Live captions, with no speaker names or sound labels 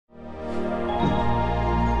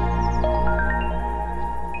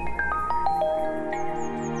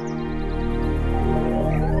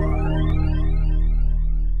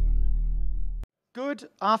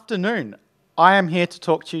afternoon. I am here to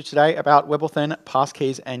talk to you today about Webauthn,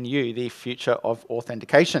 Passkeys, and you, the future of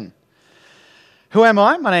authentication. Who am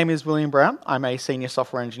I? My name is William Brown. I'm a senior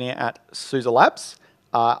software engineer at SUSE Labs.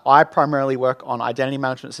 I primarily work on identity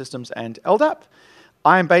management systems and LDAP.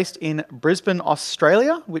 I am based in Brisbane,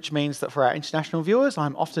 Australia, which means that for our international viewers,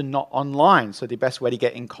 I'm often not online. So the best way to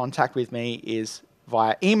get in contact with me is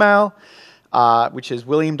via email, which is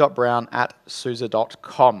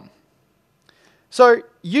william.brown@suse.com. So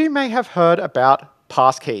you may have heard about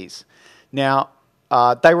Passkeys. Now,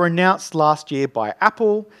 they were announced last year by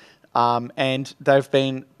Apple, and they've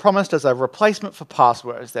been promised as a replacement for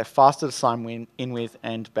passwords. They're faster to sign in with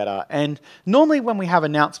and better. And normally when we have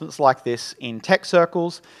announcements like this in tech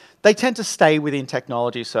circles, they tend to stay within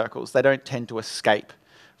technology circles. They don't tend to escape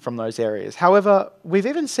from those areas. However, we've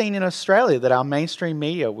even seen in Australia that our mainstream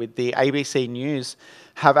media with the ABC News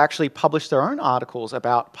have actually published their own articles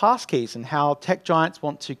about passkeys and how tech giants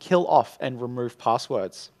want to kill off and remove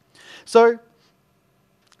passwords. So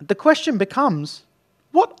the question becomes,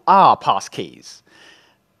 what are passkeys?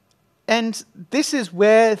 And this is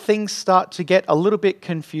where things start to get a little bit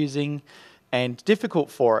confusing and difficult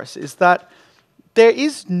for us, is that there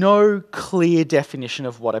is no clear definition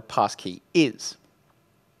of what a passkey is.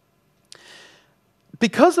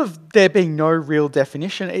 Because of there being no real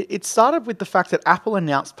definition, it started with the fact that Apple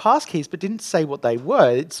announced passkeys but didn't say what they were.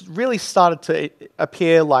 It's really started to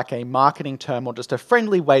appear like a marketing term or just a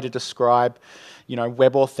friendly way to describe,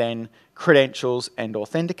 Webauthn, credentials, and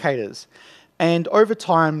authenticators. And over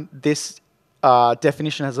time, this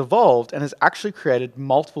definition has evolved and has actually created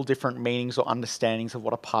multiple different meanings or understandings of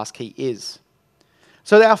what a passkey is.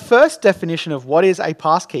 So our first definition of what is a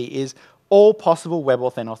passkey is all possible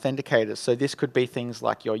Webauthn authenticators. So this could be things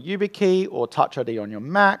like your YubiKey or Touch ID on your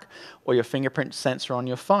Mac or your fingerprint sensor on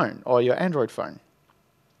your phone or your Android phone.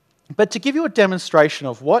 But to give you a demonstration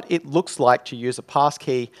of what it looks like to use a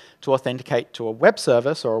passkey to authenticate to a web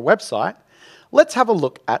service or a website, let's have a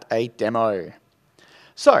look at a demo.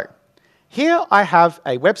 So here I have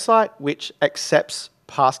a website which accepts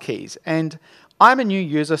passkeys, and I'm a new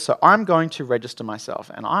user, so I'm going to register myself,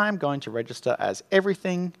 and I'm going to register as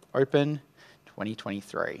everythingopen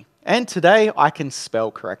 2023. And today I can spell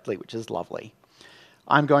correctly, which is lovely.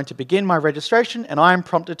 I'm going to begin my registration, and I am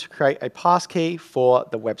prompted to create a passkey for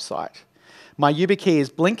the website. My YubiKey is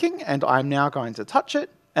blinking, and I'm now going to touch it,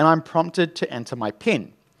 and I'm prompted to enter my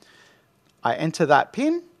PIN. I enter that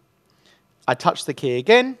PIN, I touch the key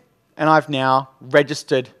again, and I've now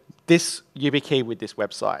registered this YubiKey with this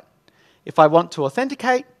website. If I want to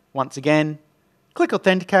authenticate, once again, click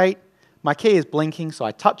Authenticate. My key is blinking, so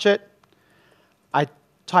I touch it. I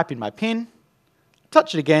type in my PIN,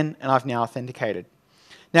 touch it again, and I've now authenticated.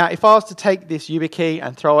 Now, if I was to take this YubiKey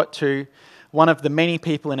and throw it to one of the many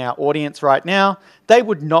people in our audience right now, they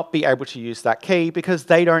would not be able to use that key because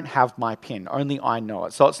they don't have my PIN. Only I know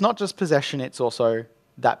it. So it's not just possession, it's also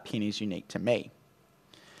that PIN is unique to me.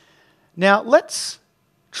 Now, let's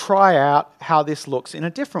try out how this looks in a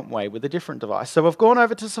different way with a different device. So we've gone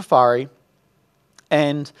over to Safari,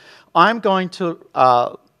 and I'm going to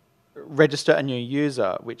register a new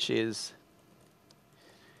user, which is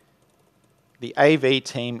the AV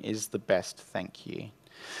team is the best, thank you.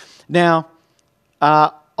 Now,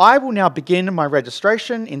 I will now begin my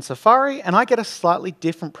registration in Safari, and I get a slightly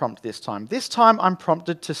different prompt this time. This time I'm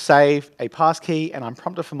prompted to save a passkey, and I'm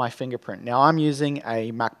prompted for my fingerprint. Now I'm using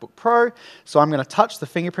a MacBook Pro, so I'm going to touch the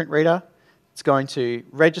fingerprint reader. It's going to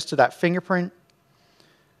register that fingerprint,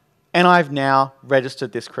 and I've now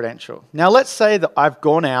registered this credential. Now let's say that I've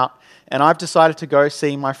gone out and I've decided to go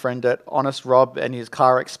see my friend at Honest Rob and his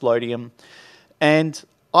car Explodium, and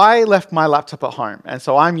I left my laptop at home, and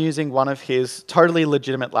so I'm using one of his totally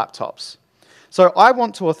legitimate laptops. So I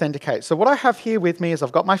want to authenticate. So what I have here with me is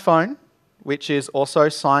I've got my phone, which is also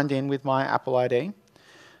signed in with my Apple ID. I'm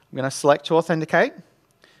going to select to authenticate,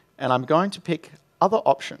 and I'm going to pick other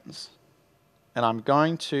options. And I'm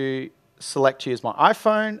going to select to use my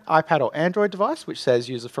iPhone, iPad, or Android device, which says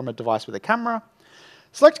use it from a device with a camera.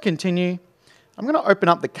 Select continue. I'm going to open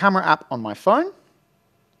up the camera app on my phone,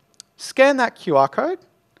 scan that QR code,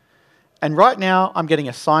 and right now, I'm getting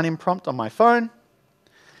a sign-in prompt on my phone.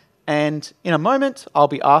 And in a moment, I'll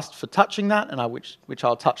be asked for touching that, and which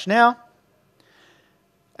I'll touch now.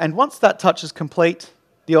 And once that touch is complete,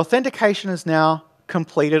 the authentication is now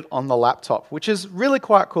completed on the laptop, which is really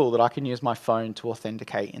quite cool that I can use my phone to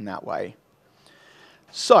authenticate in that way.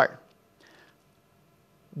 So,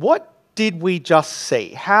 what did we just see?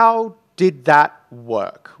 How did that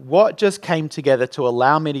work? What just came together to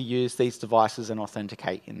allow me to use these devices and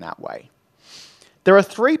authenticate in that way? There are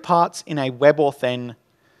three parts in a Webauthn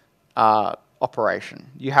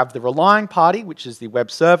operation. You have the relying party, which is the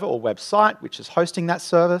web server or website, which is hosting that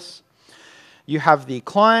service. You have the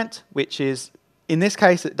client, which is, in this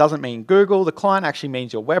case, it doesn't mean Google. The client actually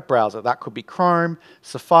means your web browser. That could be Chrome,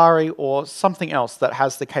 Safari, or something else that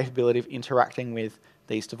has the capability of interacting with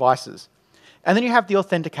these devices. And then you have the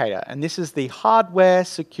authenticator, and this is the hardware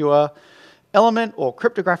secure element or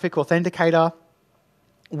cryptographic authenticator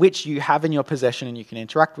which you have in your possession and you can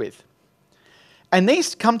interact with. And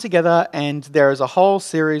these come together, and there is a whole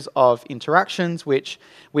series of interactions which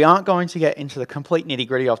we aren't going to get into the complete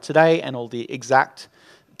nitty-gritty of today and all the exact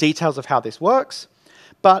details of how this works.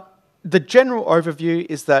 But the general overview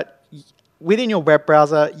is that within your web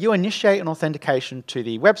browser, you initiate an authentication to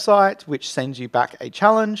the website, which sends you back a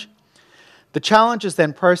challenge. The challenge is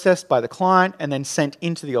then processed by the client and then sent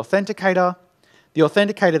into the authenticator. The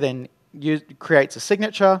authenticator then creates a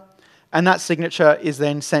signature, and that signature is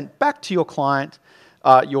then sent back to your client,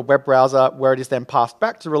 your web browser, where it is then passed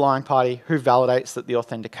back to the relying party who validates that the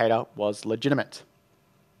authenticator was legitimate.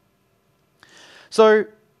 So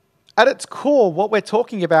at its core, what we're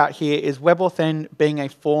talking about here is Webauthn being a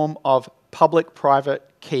form of public-private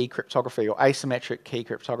key cryptography or asymmetric key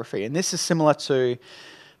cryptography. And this is similar to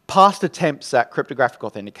past attempts at cryptographic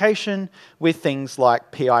authentication with things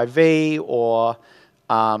like PIV or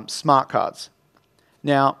smart cards.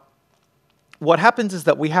 Now, what happens is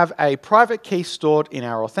that we have a private key stored in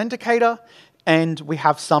our authenticator, and we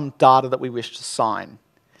have some data that we wish to sign.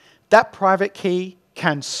 That private key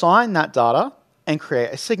can sign that data and create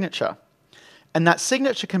a signature. And that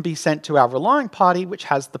signature can be sent to our relying party, which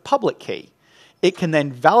has the public key. It can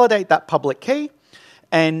then validate that public key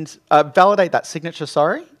and validate that signature,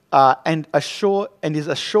 and is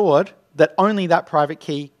assured that only that private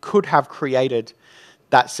key could have created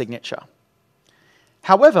that signature.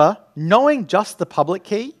 However, knowing just the public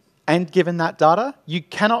key and given that data, you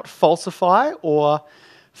cannot falsify or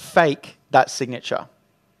fake that signature.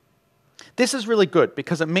 This is really good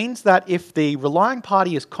because it means that if the relying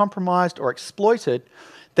party is compromised or exploited,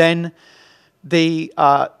 then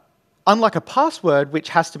unlike a password, which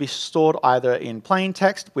has to be stored either in plain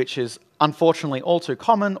text, which is unfortunately all too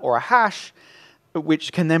common, or a hash,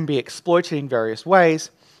 which can then be exploited in various ways,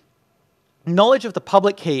 knowledge of the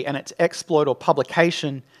public key and its exploit or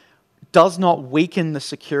publication does not weaken the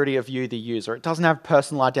security of you, the user. It doesn't have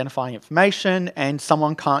personal identifying information, and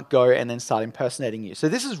someone can't go and then start impersonating you. So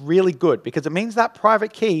this is really good because it means that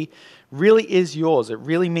private key really is yours. It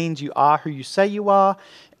really means you are who you say you are,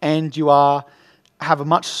 and you have a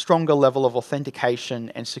much stronger level of authentication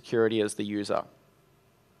and security as the user.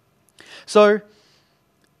 So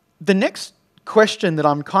the next question that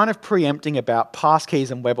I'm kind of preempting about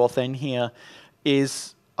Passkeys and Webauthn here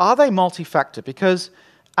is, are they multi-factor? Because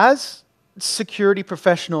as security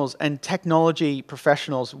professionals and technology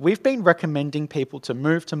professionals, we've been recommending people to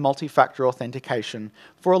move to multi-factor authentication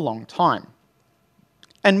for a long time.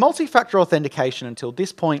 And multi-factor authentication until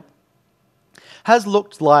this point has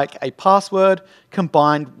looked like a password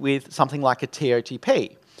combined with something like a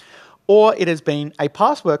totp. Or it has been a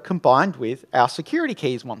password combined with our security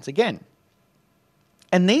keys once again.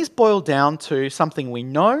 And these boil down to something we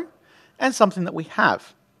know and something that we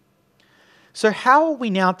have. So how are we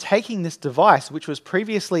now taking this device, which was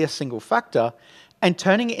previously a single factor, and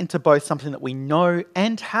turning it into both something that we know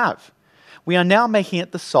and have? We are now making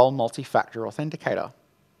it the sole multi-factor authenticator.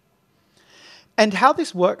 And how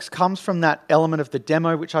this works comes from that element of the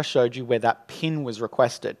demo which I showed you where that PIN was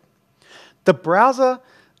requested. The browser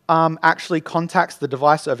actually contacts the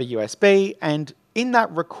device over USB, and in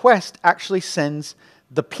that request actually sends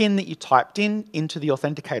the PIN that you typed into the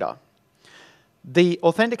authenticator. The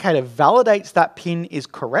authenticator validates that PIN is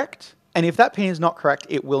correct, and if that PIN is not correct,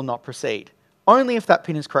 it will not proceed. Only if that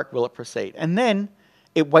PIN is correct will it proceed. And then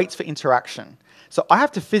it waits for interaction. So I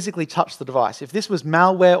have to physically touch the device. If this was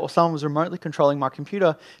malware or someone was remotely controlling my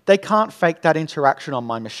computer, they can't fake that interaction on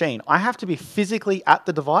my machine. I have to be physically at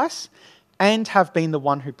the device and have been the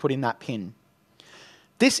one who put in that PIN.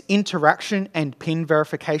 This interaction and PIN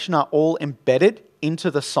verification are all embedded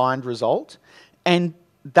into the signed result, and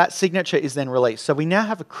that signature is then released. So we now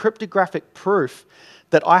have a cryptographic proof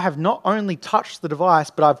that I have not only touched the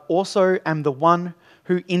device, but I've also am the one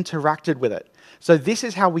who interacted with it. So this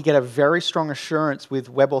is how we get a very strong assurance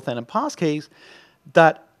with Webauthn and Passkeys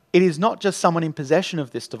that it is not just someone in possession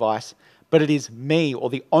of this device, but it is me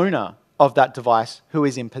or the owner of that device who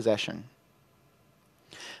is in possession.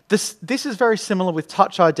 This is very similar with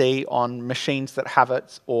Touch ID on machines that have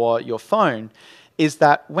it or your phone, is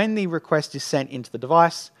that when the request is sent into the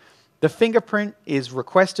device, the fingerprint is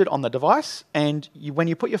requested on the device, and when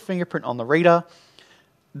you put your fingerprint on the reader,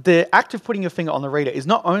 the act of putting your finger on the reader is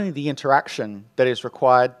not only the interaction that is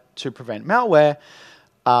required to prevent malware,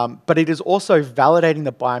 but it is also validating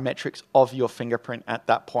the biometrics of your fingerprint at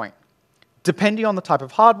that point. Depending on the type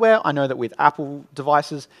of hardware, I know that with Apple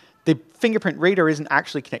devices, the fingerprint reader isn't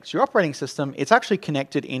actually connected to your operating system, it's actually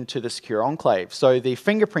connected into the secure enclave. So the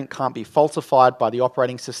fingerprint can't be falsified by the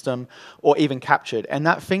operating system or even captured, and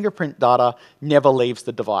that fingerprint data never leaves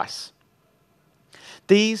the device.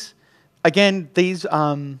 These data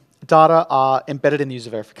are embedded in the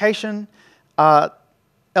user verification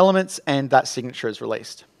elements, and that signature is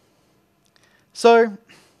released. So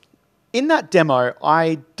in that demo,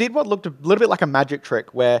 I did what looked a little bit like a magic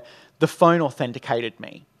trick where the phone authenticated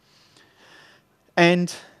me.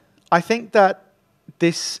 And I think that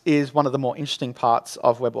this is one of the more interesting parts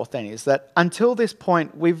of Webauthn, is that until this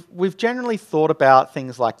point, we've generally thought about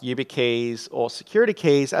things like YubiKeys or security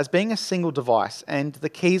keys as being a single device, and the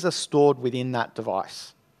keys are stored within that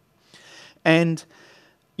device. And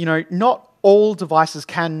not all devices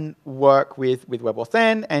can work with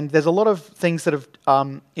Webauthn, and there's a lot of things that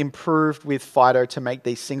have improved with FIDO to make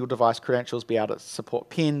these single device credentials be able to support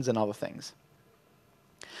pins and other things.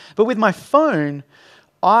 But with my phone,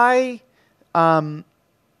 what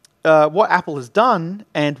Apple has done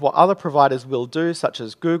and what other providers will do, such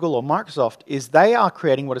as Google or Microsoft, is they are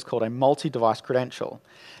creating what is called a multi-device credential.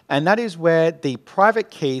 And that is where the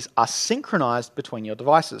private keys are synchronized between your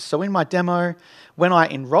devices. So in my demo, when I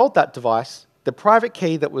enrolled that device, the private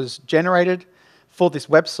key that was generated for this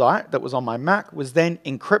website that was on my Mac was then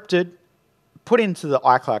encrypted, put into the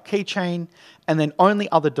iCloud keychain, and then only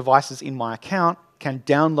other devices in my account can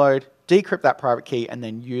download, decrypt that private key, and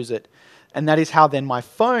then use it. And that is how then my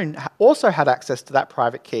phone also had access to that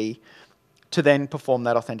private key to then perform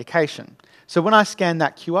that authentication. So when I scan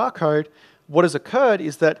that QR code, what has occurred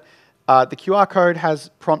is that the QR code has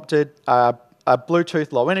prompted a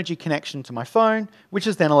Bluetooth low energy connection to my phone, which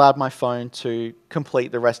has then allowed my phone to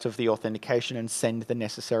complete the rest of the authentication and send the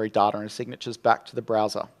necessary data and signatures back to the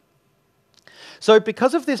browser. So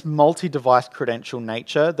because of this multi-device credential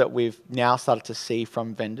nature that we've now started to see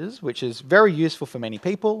from vendors, which is very useful for many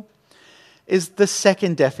people, is the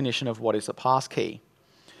second definition of what is a passkey.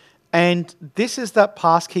 And this is that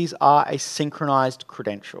passkeys are a synchronized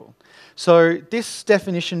credential. So this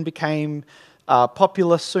definition became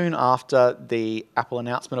popular soon after the Apple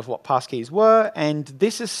announcement of what passkeys were, and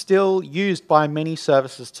this is still used by many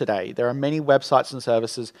services today. There are many websites and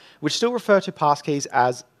services which still refer to passkeys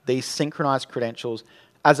as these synchronized credentials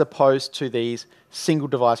as opposed to these single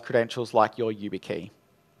device credentials like your YubiKey.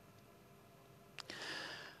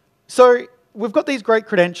 So we've got these great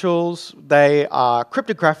credentials. They are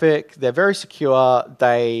cryptographic, they're very secure,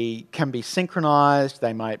 they can be synchronized,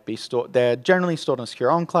 they might be stored, they're generally stored in a secure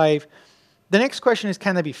enclave. The next question is,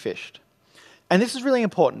 can they be phished? And this is really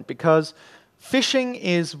important because phishing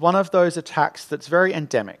is one of those attacks that's very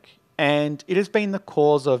endemic, and it has been the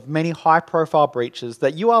cause of many high-profile breaches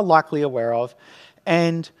that you are likely aware of.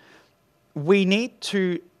 And we need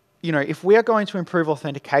to, if we are going to improve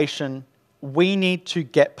authentication, we need to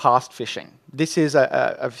get past phishing. This is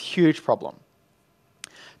a huge problem.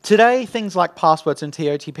 Today, things like passwords and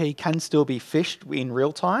totp can still be phished in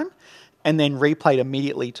real time and then replayed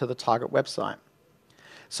immediately to the target website.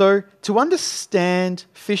 So to understand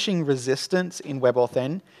phishing resistance in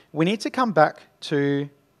Webauthn, we need to come back to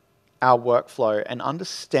our workflow and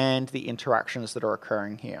understand the interactions that are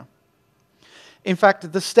occurring here. In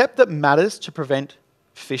fact, the step that matters to prevent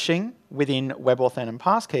phishing within Webauthn and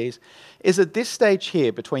Passkeys is at this stage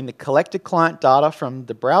here between the collected client data from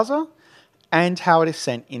the browser and how it is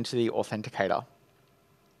sent into the authenticator.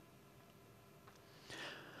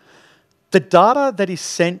 The data that is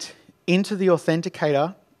sent into the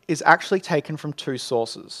authenticator is actually taken from two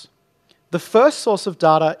sources. The first source of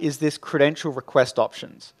data is this credential request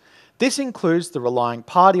options. This includes the relying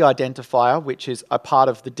party identifier, which is a part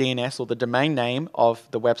of the DNS or the domain name of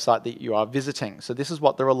the website that you are visiting. So this is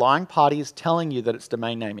what the relying party is telling you that its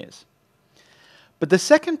domain name is. But the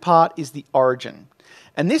second part is the origin.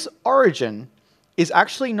 And this origin is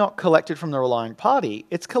actually not collected from the relying party,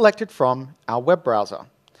 it's collected from our web browser.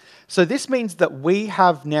 So this means that we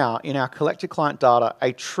have now in our collected client data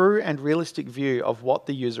a true and realistic view of what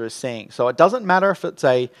the user is seeing. So it doesn't matter if it's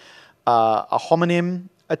a homonym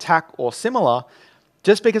attack or similar,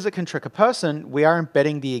 just because it can trick a person, we are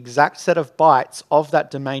embedding the exact set of bytes of that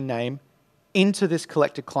domain name into this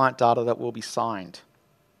collected client data that will be signed.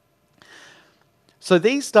 So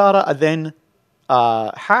these data are then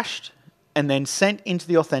hashed and then sent into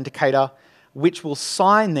the authenticator, which will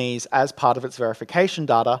sign these as part of its verification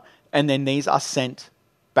data, and then these are sent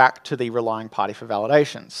back to the relying party for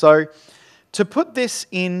validation. So To put this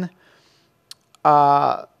in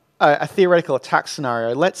a theoretical attack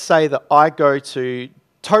scenario, let's say that I go to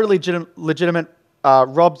totally legitimate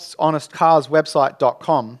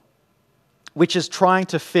robshonestcarswebsite.com, which is trying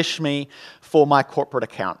to phish me for my corporate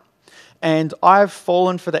account. And I've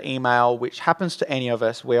fallen for the email, which happens to any of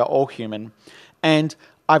us. We are all human. And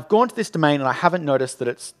I've gone to this domain and I haven't noticed that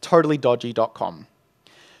it's totallydodgy.com.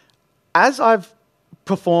 As I've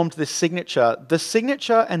performed this signature, the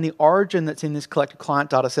signature and the origin that's in this collected client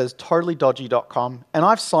data says totallydodgy.com, and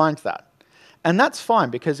I've signed that. And that's fine,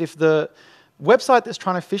 because if the website that's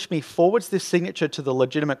trying to phish me forwards this signature to the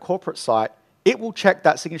legitimate corporate site, it will check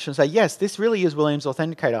that signature and say, yes, this really is William's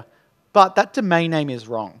Authenticator, but that domain name is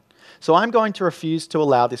wrong. So I'm going to refuse to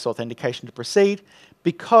allow this authentication to proceed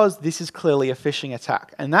because this is clearly a phishing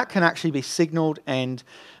attack. And that can actually be signaled and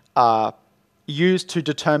used to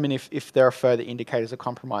determine if there are further indicators of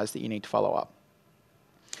compromise that you need to follow up.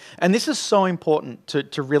 And this is so important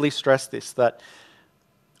to really stress this, that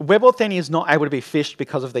Webauthn is not able to be phished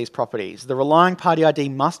because of these properties. The relying party ID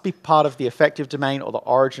must be part of the effective domain or the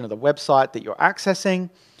origin of the website that you're accessing.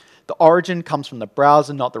 The origin comes from the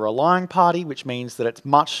browser, not the relying party, which means that it's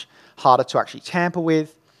much harder to actually tamper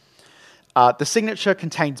with. The signature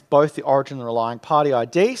contains both the origin and the relying party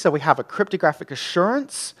ID, so we have a cryptographic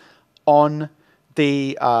assurance on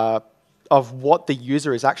the of what the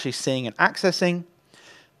user is actually seeing and accessing.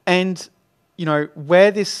 And you know,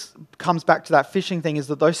 where this comes back to that phishing thing is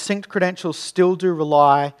that those synced credentials still do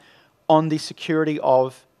rely on the security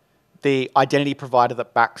of the identity provider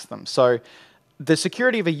that backs them. So the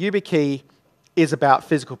security of a YubiKey is about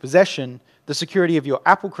physical possession. The security of your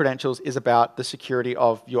Apple credentials is about the security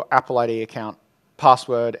of your Apple ID account,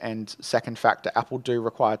 password, and second factor. Apple do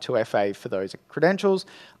require 2FA for those credentials.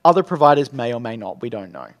 Other providers may or may not. We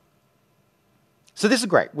don't know. So this is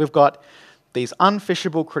great. We've got these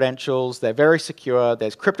unphishable credentials. They're very secure.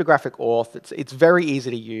 There's cryptographic auth. It's very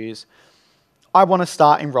easy to use. I want to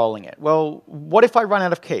start enrolling it. Well, what if I run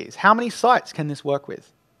out of keys? How many sites can this work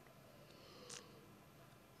with?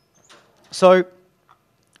 So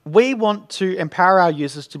we want to empower our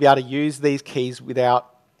users to be able to use these keys with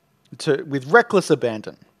reckless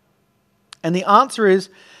abandon. And the answer is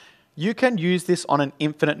you can use this on an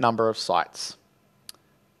infinite number of sites.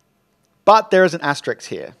 But there is an asterisk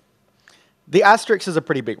here. The asterisk is a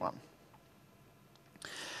pretty big one.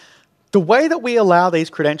 The way that we allow these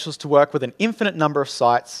credentials to work with an infinite number of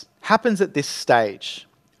sites happens at this stage,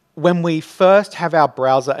 when we first have our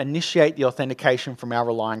browser initiate the authentication from our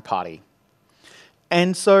relying party.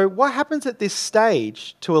 And so what happens at this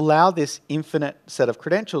stage to allow this infinite set of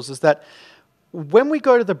credentials is that when we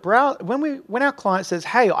go to the browser, when our client says,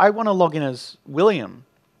 hey, I want to log in as William,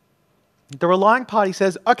 the relying party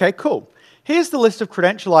says, okay, cool. Here's the list of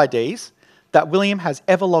credential IDs that William has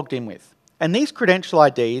ever logged in with. And these credential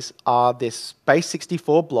IDs are this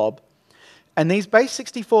base64 blob. And these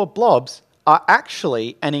base64 blobs are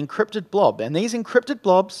actually an encrypted blob. And these encrypted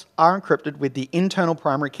blobs are encrypted with the internal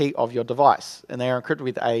primary key of your device. And they are encrypted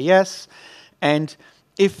with AES. And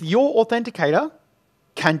if your authenticator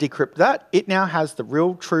can decrypt that, it now has the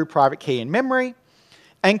real true private key in memory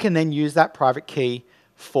and can then use that private key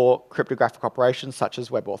for cryptographic operations such as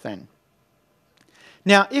Webauthn.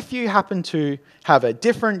 Now, if you happen to have a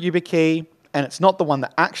different YubiKey and it's not the one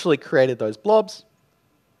that actually created those blobs,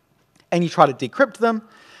 and you try to decrypt them,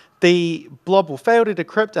 the blob will fail to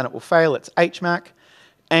decrypt and it will fail its HMAC,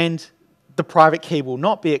 and the private key will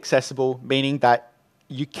not be accessible, meaning that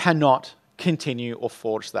you cannot continue or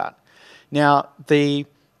forge that. Now, the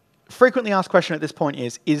frequently asked question at this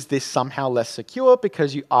point is this somehow less secure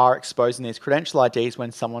because you are exposing these credential IDs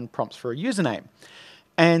when someone prompts for a username?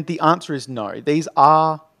 And the answer is no. These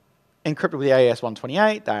are encrypted with the AES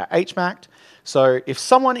 128, they are HMAC'd. So if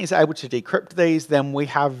someone is able to decrypt these, then we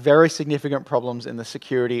have very significant problems in the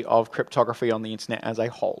security of cryptography on the internet as a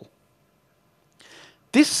whole.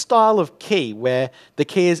 This style of key, where the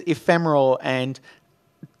key is ephemeral and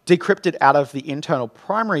decrypted out of the internal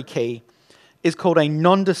primary key, is called a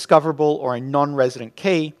non-discoverable or a non-resident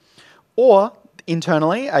key, or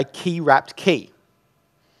internally, a key-wrapped key.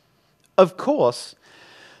 Of course,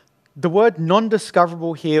 the word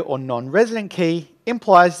non-discoverable here or non-resident key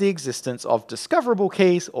implies the existence of discoverable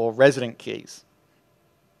keys or resident keys.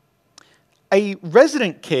 A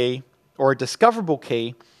resident key or a discoverable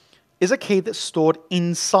key is a key that's stored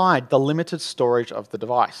inside the limited storage of the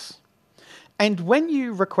device. And when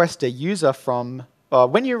you request an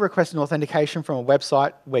authentication from a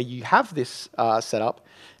website where you have this set up,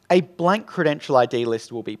 a blank credential ID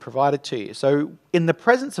list will be provided to you. So in the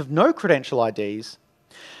presence of no credential IDs,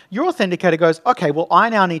 Your authenticator goes, okay, well, I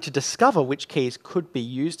now need to discover which keys could be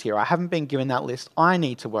used here. I haven't been given that list. I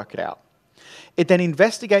need to work it out. It then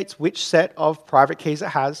investigates which set of private keys it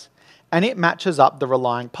has, and it matches up the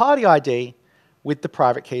relying party ID with the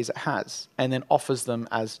private keys it has, and then offers them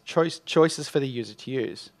as choices for the user to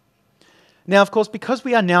use. Now, of course, because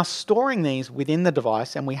we are now storing these within the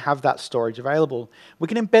device and we have that storage available, we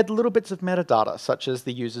can embed little bits of metadata, such as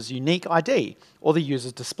the user's unique ID or the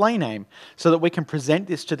user's display name, so that we can present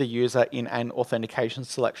this to the user in an authentication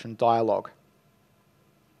selection dialog.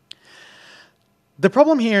 The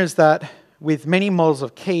problem here is that with many models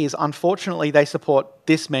of keys, unfortunately, they support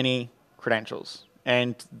this many credentials.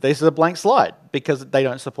 And this is a blank slide because they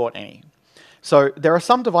don't support any. So there are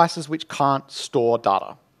some devices which can't store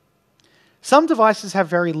data. Some devices have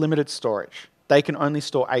very limited storage. They can only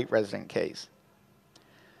store 8 resident keys.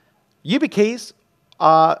 YubiKeys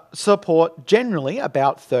support generally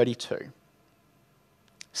about 32.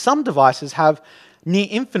 Some devices have near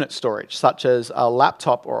infinite storage, such as a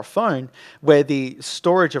laptop or a phone, where the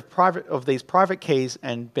storage of these private keys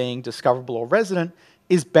and being discoverable or resident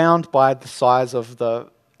is bound by the size of the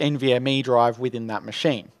NVMe drive within that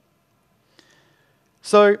machine.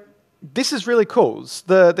 So this is really cool.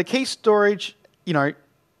 The key storage,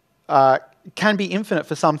 can be infinite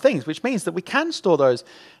for some things, which means that we can store those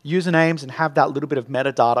usernames and have that little bit of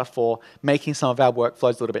metadata for making some of our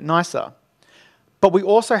workflows a little bit nicer. But we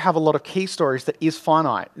also have a lot of key storage that is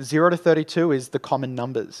finite. 0 to 32 is the common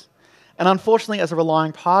numbers. And unfortunately, as a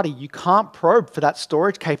relying party, you can't probe for that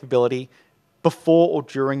storage capability before or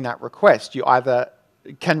during that request. You either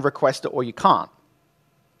can request it or you can't.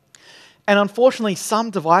 And unfortunately,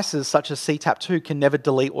 some devices, such as CTAP2, can never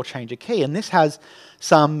delete or change a key. And this has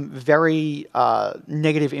some very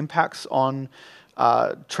negative impacts on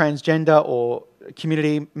transgender or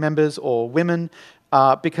community members or women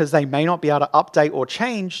because they may not be able to update or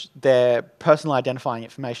change their personal identifying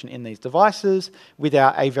information in these devices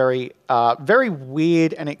without a very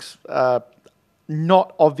weird and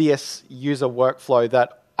not obvious user workflow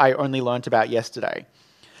that I only learned about yesterday.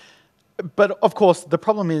 But of course, the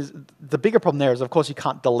bigger problem there is, of course, you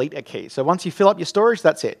can't delete a key. So once you fill up your storage,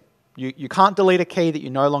 that's it. You can't delete a key that you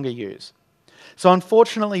no longer use. So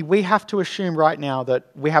unfortunately, we have to assume right now that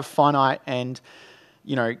we have finite and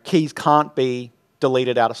keys can't be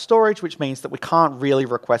deleted out of storage, which means that we can't really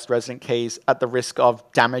request resident keys at the risk of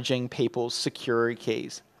damaging people's security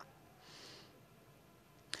keys.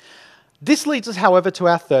 This leads us, however, to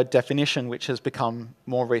our third definition, which has become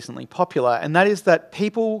more recently popular, and that is that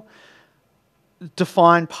people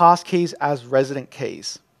define passkeys as resident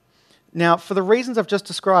keys. Now, for the reasons I've just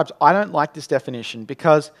described, I don't like this definition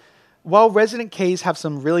because while resident keys have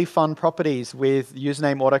some really fun properties with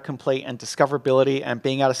username autocomplete and discoverability and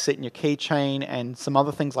being able to sit in your keychain and some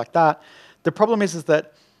other things like that, the problem is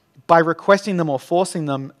that by requesting them or forcing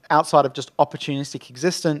them outside of just opportunistic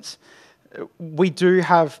existence, we do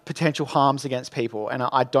have potential harms against people, and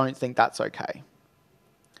I don't think that's okay.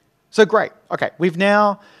 So great. Okay, we've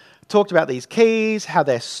now talked about these keys, how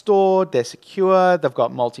they're stored, they're secure, they've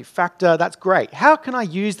got multi-factor. That's great. How can I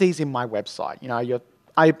use these in my website?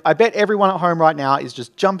 I bet everyone at home right now is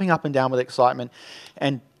just jumping up and down with excitement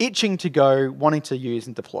and itching to go, wanting to use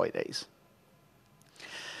and deploy these.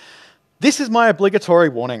 This is my obligatory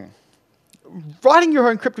warning. Writing your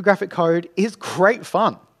own cryptographic code is great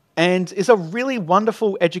fun and is a really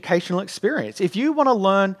wonderful educational experience. If you want to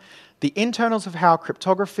learn the internals of how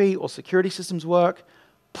cryptography or security systems work,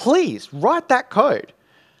 please write that code.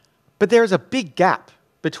 But there is a big gap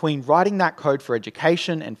between writing that code for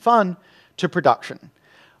education and fun to production.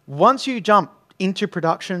 Once you jump into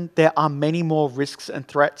production, there are many more risks and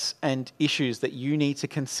threats and issues that you need to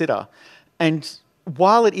consider. And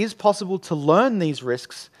while it is possible to learn these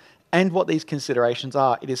risks and what these considerations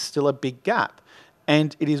are, it is still a big gap.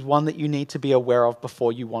 And it is one that you need to be aware of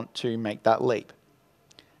before you want to make that leap.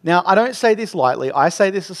 Now, I don't say this lightly. I say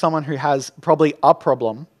this as someone who has probably a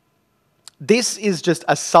problem. This is just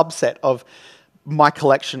a subset of my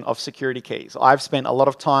collection of security keys. I've spent a lot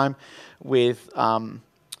of time with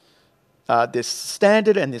this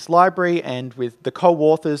standard and this library and with the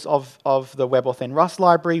co-authors of the Webauthn Rust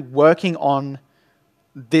library working on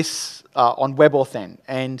this, on Webauthn.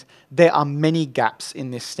 And there are many gaps in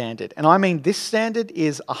this standard. And I mean, this standard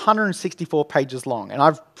is 164 pages long, and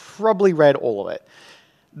I've probably read all of it.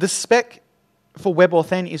 The spec for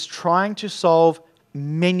Webauthn is trying to solve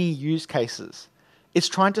many use cases. It's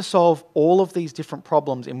trying to solve all of these different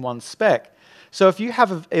problems in one spec. So if you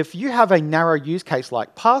have a narrow use case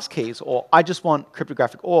like passkeys, or I just want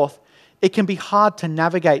cryptographic auth, it can be hard to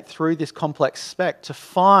navigate through this complex spec to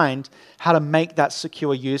find how to make that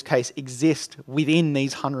secure use case exist within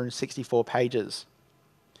these 164 pages.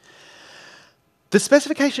 The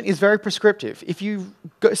specification is very prescriptive. If you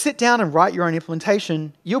sit down and write your own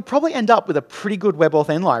implementation, you'll probably end up with a pretty good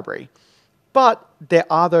Webauthn library. But there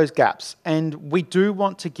are those gaps, and we do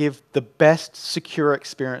want to give the best secure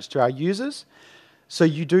experience to our users, so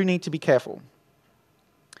you do need to be careful.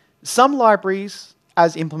 Some libraries,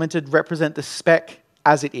 as implemented, represent the spec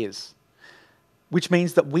as it is, which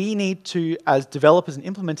means that we need to, as developers and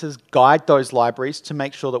implementers, guide those libraries to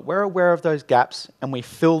make sure that we're aware of those gaps and we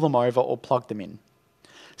fill them over or plug them in.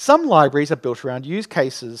 Some libraries are built around use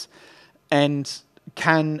cases and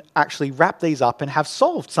can actually wrap these up and have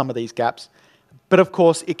solved some of these gaps. But of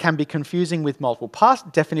course, it can be confusing with multiple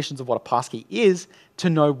definitions of what a passkey is to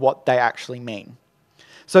know what they actually mean.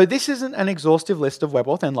 So this isn't an exhaustive list of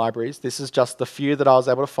Webauthn libraries. This is just the few that I was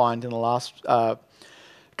able to find in the last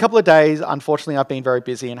couple of days. Unfortunately, I've been very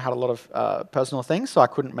busy and had a lot of personal things, so I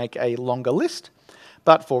couldn't make a longer list.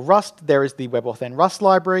 But for Rust, there is the Webauthn Rust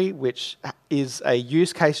library, which is a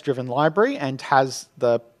use case-driven library and has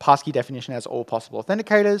the passkey definition as all possible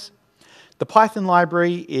authenticators. The Python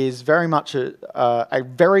library is very much a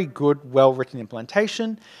very good, well-written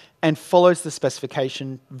implementation and follows the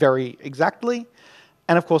specification very exactly.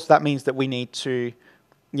 And of course, that means that we need to,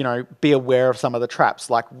 be aware of some of the traps.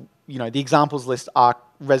 Like, the examples list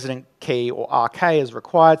resident key or RK as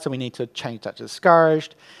required, so we need to change that to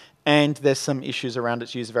discouraged. And there's some issues around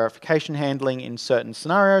its user verification handling in certain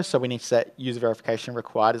scenarios, so we need to set user verification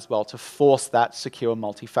required as well to force that secure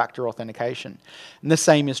multi-factor authentication. And the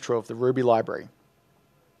same is true of the Ruby library.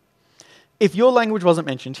 If your language wasn't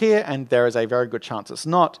mentioned here, and there is a very good chance it's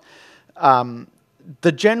not,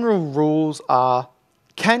 the general rules are,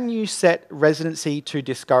 can you set residency to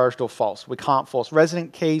discouraged or false? We can't force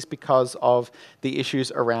resident keys because of the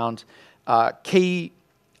issues around key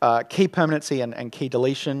permanency and key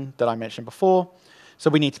deletion that I mentioned before. So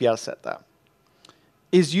we need to be able to set that.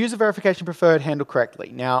 Is user verification preferred handled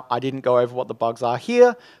correctly? Now, I didn't go over what the bugs are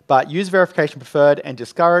here, but user verification preferred and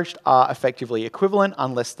discouraged are effectively equivalent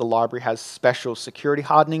unless the library has special security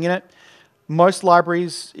hardening in it. Most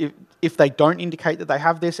libraries, if they don't indicate that they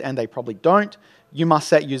have this, and they probably don't, you must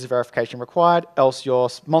set user verification required, else your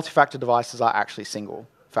multi-factor devices are actually single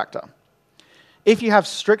factor. If you have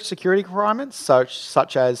strict security requirements,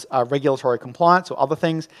 such as regulatory compliance or other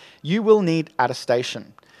things, you will need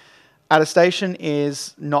attestation. Attestation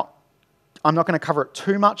is not, I'm not going to cover it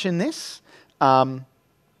too much in this, but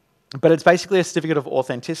it's basically a certificate of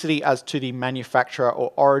authenticity as to the manufacturer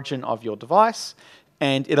or origin of your device,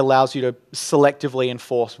 and it allows you to selectively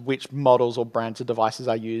enforce which models or brands of devices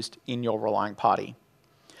are used in your relying party.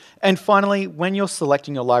 And finally, when you're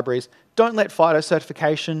selecting your libraries, don't let FIDO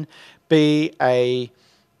certification be a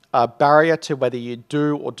barrier to whether you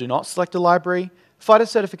do or do not select a library. FIDO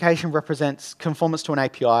certification represents conformance to an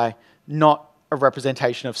API, not a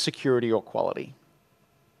representation of security or quality.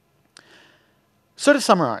 So to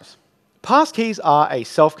summarize, passkeys are a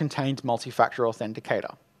self-contained multi-factor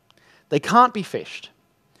authenticator. They can't be phished.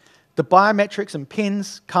 The biometrics and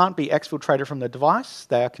pins can't be exfiltrated from the device.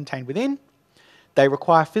 They are contained within. They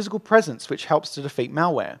require physical presence, which helps to defeat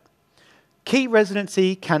malware. Key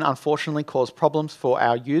residency can unfortunately cause problems for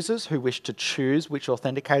our users who wish to choose which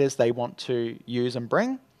authenticators they want to use and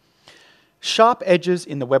bring. Sharp edges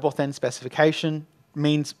in the Webauthn specification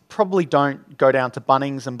means probably don't go down to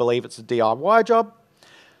Bunnings and believe it's a DIY job.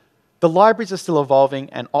 The libraries are still evolving,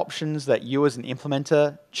 and options that you as an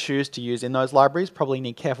implementer choose to use in those libraries probably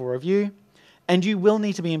need careful review. And you will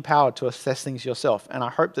need to be empowered to assess things yourself, and I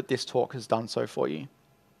hope that this talk has done so for you.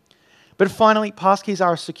 But finally, passkeys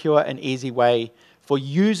are a secure and easy way for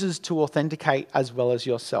users to authenticate as well as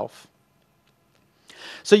yourself.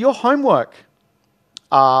 So your homework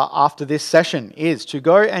after this session is to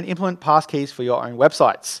go and implement passkeys for your own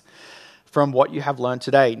websites from what you have learned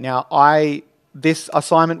today. Now, this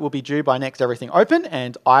assignment will be due by next Everything Open,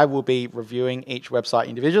 and I will be reviewing each website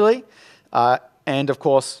individually. And of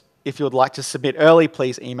course, if you would like to submit early,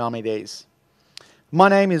 please email me these. My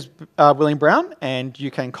name is William Brown, and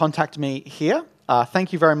you can contact me here.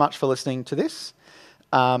 Thank you very much for listening to this.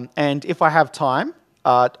 And if I have time,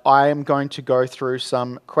 I am going to go through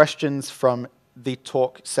some questions from the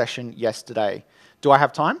talk session yesterday. Do I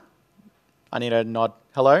have time? I need a nod.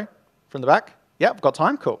 Hello from the back? Yep, got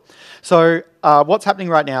time? Cool. So what's happening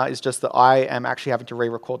right now is just that I am actually having to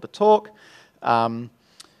re-record the talk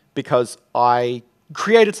because I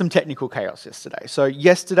created some technical chaos yesterday. So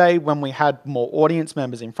yesterday, when we had more audience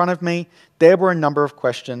members in front of me, there were a number of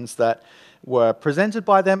questions that were presented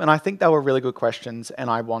by them, and I think they were really good questions, and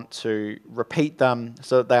I want to repeat them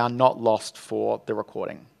so that they are not lost for the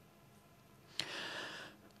recording.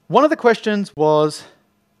 One of the questions was,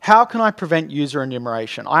 how can I prevent user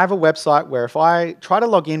enumeration? I have a website where if I try to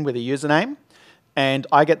log in with a username and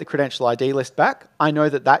I get the credential ID list back, I know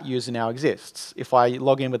that that user now exists. If I attempt to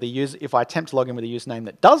log in with a username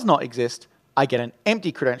that does not exist, I get an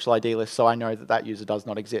empty credential ID list, so I know that that user does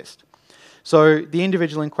not exist. So the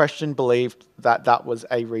individual in question believed that that was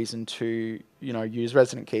a reason to, use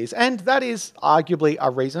resident keys, and that is arguably a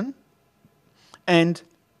reason. And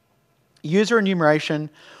user enumeration,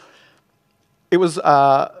 it was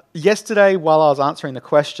yesterday while I was answering the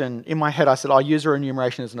question, in my head I said, user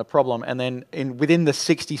enumeration isn't a problem. And then within the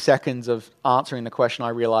 60 seconds of answering the question, I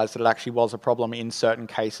realized that it actually was a problem in certain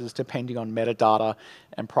cases, depending on metadata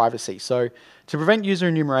and privacy. So to prevent user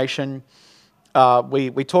enumeration,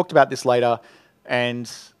 we talked about this later, and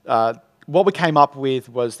what we came up with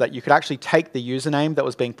was that you could actually take the username that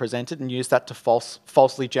was being presented and use that to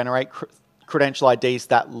falsely generate credential IDs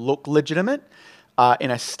that look legitimate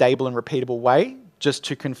in a stable and repeatable way, just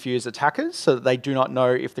to confuse attackers so that they do not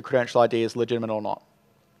know if the credential ID is legitimate or not.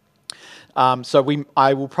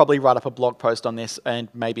 I will probably write up a blog post on this and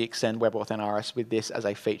maybe extend Webauthn RS with this as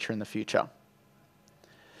a feature in the future.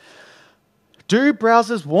 Do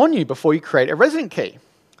browsers warn you before you create a resident key?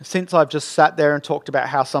 Since I've just sat there and talked about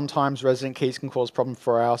how sometimes resident keys can cause problems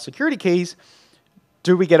for our security keys,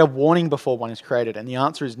 do we get a warning before one is created? And the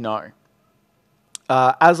answer is no.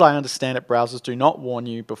 As I understand it, browsers do not warn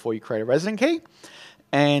you before you create a resident key.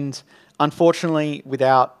 And unfortunately, we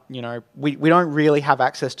don't really have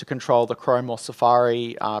access to control the Chrome or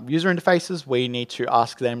Safari user interfaces. We need to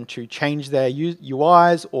ask them to change their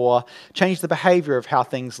UIs or change the behavior of how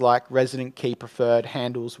things like resident key preferred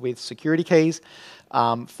handles with security keys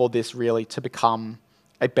for this really to become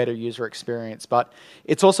a better user experience. But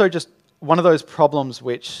it's also just one of those problems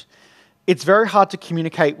which it's very hard to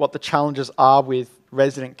communicate what the challenges are with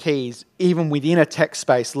resident keys, even within a text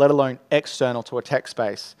space, let alone external to a text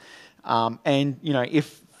space.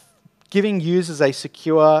 If giving users a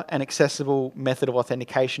secure and accessible method of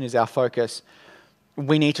authentication is our focus,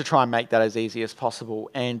 we need to try and make that as easy as possible.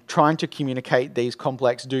 And trying to communicate these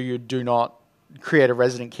complex do not create a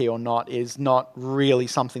resident key or not is not really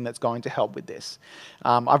something that's going to help with this.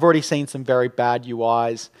 I've already seen some very bad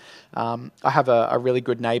UIs. I have a really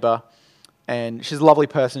good neighbor, and she's a lovely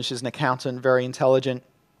person. She's an accountant, very intelligent,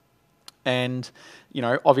 and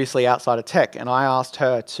obviously outside of tech. And I asked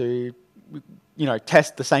her to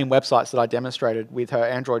test the same websites that I demonstrated with her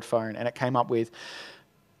Android phone, and it came up with,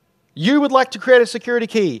 you would like to create a security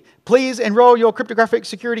key. Please enroll your cryptographic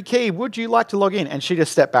security key. Would you like to log in? And she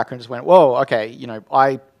just stepped back and just went, whoa, okay,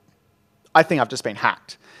 I think I've just been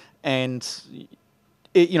hacked. And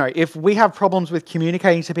if we have problems with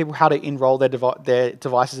communicating to people how to enroll their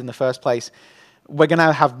devices in the first place, we're going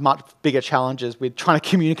to have much bigger challenges with trying to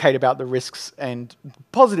communicate about the risks and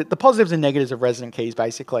the positives and negatives of resident keys,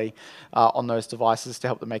 basically, on those devices to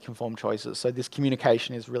help them make informed choices. So this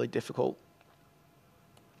communication is really difficult.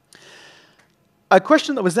 A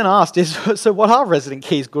question that was then asked is, so what are resident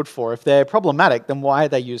keys good for? If they're problematic, then why are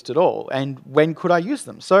they used at all? And when could I use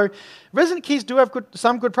them? So resident keys do have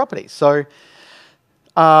some good properties. So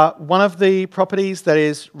one of the properties that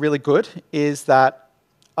is really good is that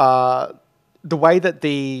the way that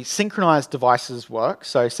the synchronized devices work,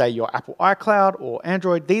 so say your Apple iCloud or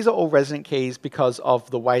Android, these are all resident keys because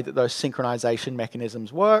of the way that those synchronization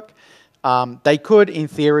mechanisms work. They could, in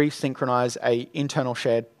theory, synchronize an internal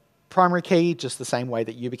shared primary key, just the same way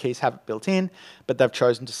that YubiKeys have it built in, but they've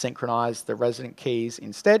chosen to synchronize the resident keys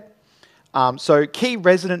instead. So key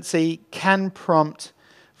residency can prompt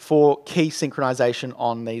for key synchronization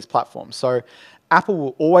on these platforms. So Apple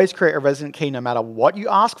will always create a resident key no matter what you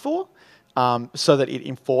ask for, so that it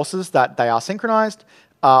enforces that they are synchronized.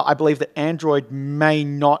 I believe that Android may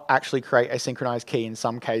not actually create a synchronized key in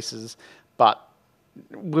some cases, but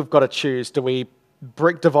we've got to choose. Do we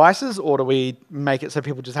brick devices, or do we make it so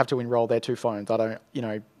people just have to enroll their two phones? I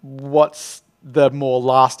don't, what's the more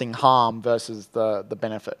lasting harm versus the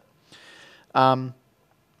benefit?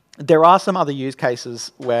 There are some other use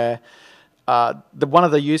cases where one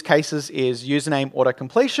of the use cases is username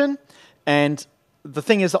auto-completion, and the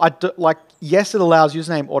thing is, yes, it allows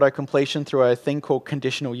username auto-completion through a thing called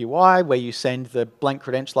conditional UI, where you send the blank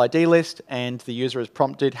credential ID list and the user is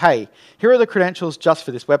prompted, hey, here are the credentials just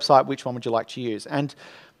for this website, which one would you like to use? And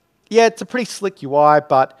yeah, it's a pretty slick UI,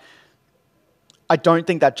 but I don't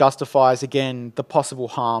think that justifies, again, the possible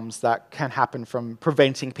harms that can happen from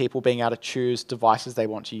preventing people being able to choose devices they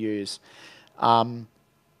want to use. And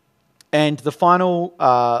the final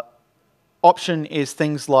option is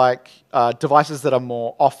things like devices that are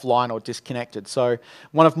more offline or disconnected. So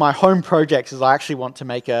one of my home projects is I actually want to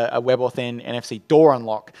make a Webauthn NFC door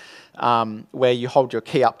unlock where you hold your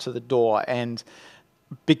key up to the door. And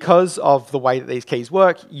because of the way that these keys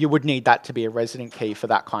work, you would need that to be a resident key for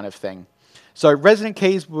that kind of thing. So resident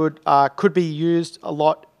keys could be used a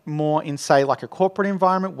lot more in, say, like a corporate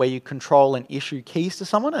environment where you control and issue keys to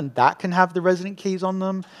someone, and that can have the resident keys on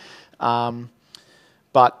them.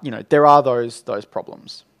 But there are those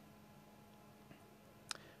problems.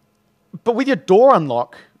 But with your door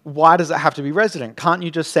unlock, why does it have to be resident? Can't you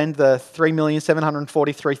just send the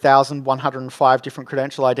 3,743,105 different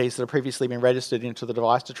credential IDs that have previously been registered into the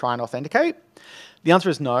device to try and authenticate? The answer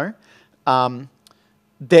is no.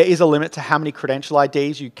 There is a limit to how many credential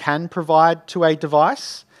IDs you can provide to a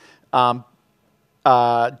device during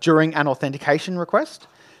an authentication request.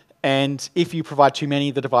 And if you provide too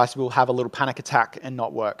many, the device will have a little panic attack and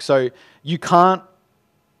not work. So you can't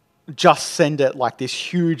just send it like this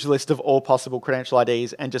huge list of all possible credential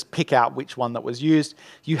IDs and just pick out which one that was used.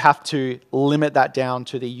 You have to limit that down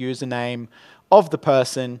to the username of the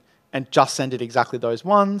person and just send it exactly those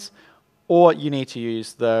ones, or you need to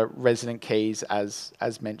use the resident keys as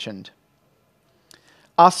mentioned.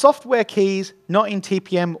 Are software keys not in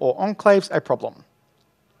TPM or enclaves a problem?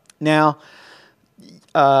 Now,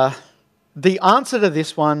 the answer to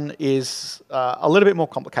this one is a little bit more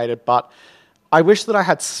complicated, but I wish that I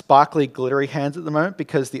had sparkly, glittery hands at the moment,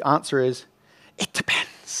 because the answer is, it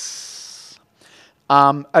depends.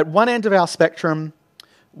 At one end of our spectrum,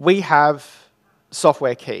 we have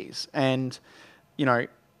software keys, and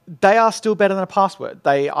they are still better than a password.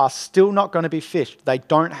 They are still not going to be phished. They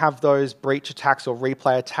don't have those breach attacks or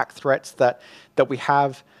replay attack threats that we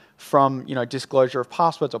have from disclosure of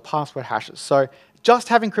passwords or password hashes. So just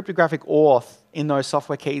having cryptographic auth in those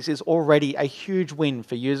software keys is already a huge win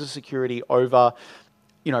for user security over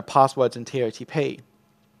passwords and TOTP.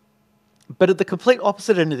 But at the complete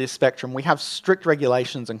opposite end of this spectrum, we have strict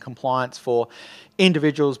regulations and compliance for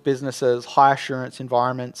individuals, businesses, high assurance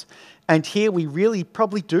environments. And here we really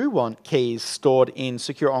probably do want keys stored in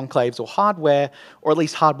secure enclaves or hardware, or at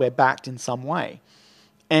least hardware backed in some way.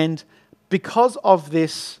 And because of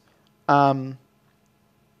this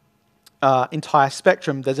entire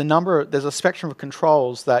spectrum, there's a spectrum of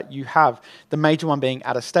controls that you have, the major one being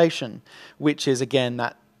attestation, which is again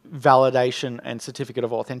that validation and certificate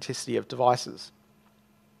of authenticity of devices.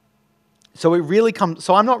 So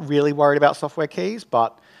I'm not really worried about software keys,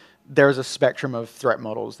 but there is a spectrum of threat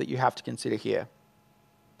models that you have to consider here.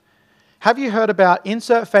 Have you heard about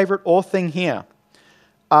insert favorite auth thing here?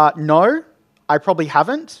 No, I probably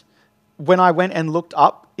haven't. When I went and looked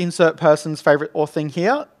up insert person's favorite auth thing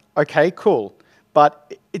here, okay, cool.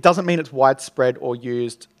 But it doesn't mean it's widespread or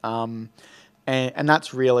used. And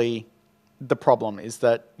that's really the problem, is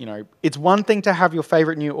that it's one thing to have your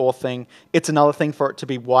favorite new auth thing. It's another thing for it to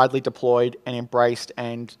be widely deployed and embraced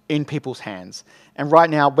and in people's hands. And right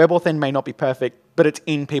now, Webauthn may not be perfect, but it's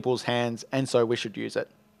in people's hands, and so we should use it.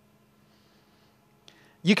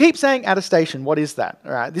 You keep saying attestation. What is that?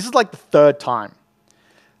 All right, this is like the third time.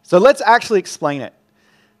 So let's actually explain it.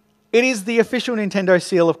 It is the official Nintendo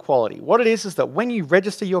seal of quality. What it is that when you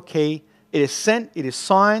register your key, it is sent, it is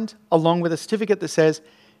signed, along with a certificate that says,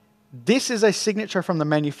 this is a signature from the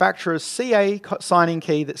manufacturer's CA signing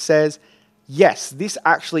key that says, yes, this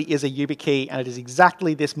actually is a YubiKey, and it is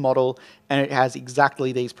exactly this model, and it has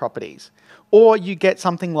exactly these properties. Or you get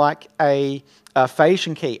something like a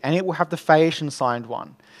Phaeton key, and it will have the Phaeton signed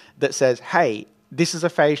one that says, hey, this is a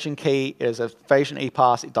Phaeton key, it is a Phaeton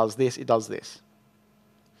ePass, it does this, it does this.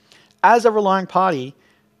 As a relying party,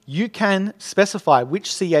 you can specify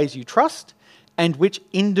which CAs you trust and which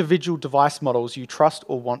individual device models you trust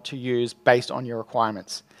or want to use based on your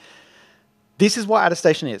requirements. This is what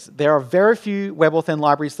attestation is. There are very few Webauthn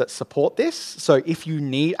libraries that support this, so if you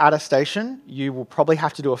need attestation, you will probably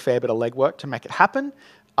have to do a fair bit of legwork to make it happen.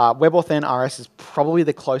 Webauthn RS is probably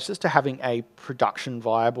the closest to having a production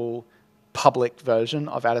viable public version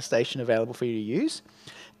of attestation available for you to use.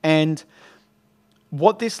 And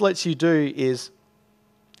what this lets you do is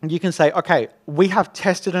you can say, okay, we have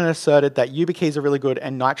tested and asserted that YubiKeys are really good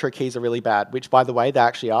and Nitro keys are really bad, which, by the way, they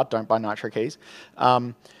actually are. Don't buy Nitro keys.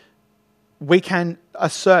 We can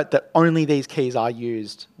assert that only these keys are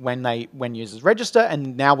used when users register,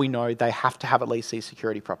 and now we know they have to have at least these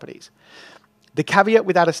security properties. The caveat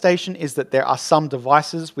with attestation is that there are some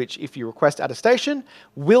devices which, if you request attestation,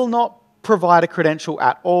 will not provide a credential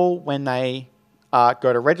at all when they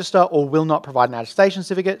go to register, or will not provide an attestation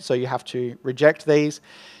certificate, so you have to reject these.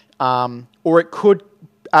 Or it could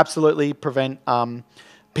absolutely prevent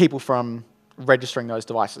people from registering those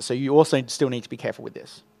devices. So you also still need to be careful with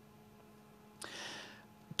this.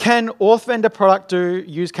 Can auth vendor product do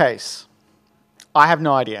use case? I have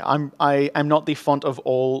no idea. I am not the font of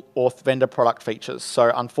all auth vendor product features.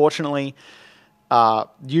 So unfortunately,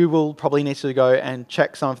 you will probably need to go and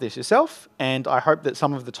check some of this yourself. And I hope that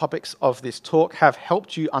some of the topics of this talk have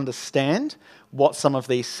helped you understand what some of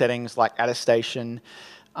these settings like attestation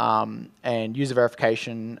and user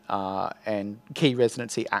verification and key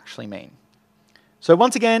residency actually mean. So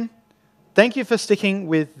once again, thank you for sticking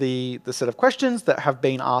with the set of questions that have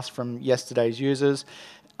been asked from yesterday's users.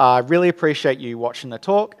 I really appreciate you watching the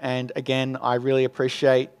talk. And again, I really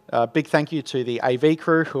appreciate a big thank you to the AV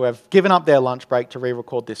crew who have given up their lunch break to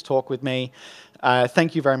re-record this talk with me.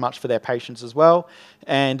 Thank you very much for their patience as well.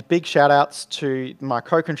 And big shout outs to my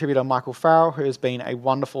co-contributor, Michael Farrell, who has been a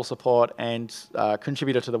wonderful support and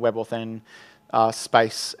contributor to the Webauthn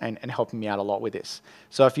space and helping me out a lot with this.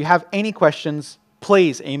 So if you have any questions,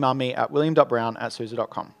 please email me at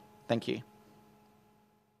william.brown@susa.com. Thank you.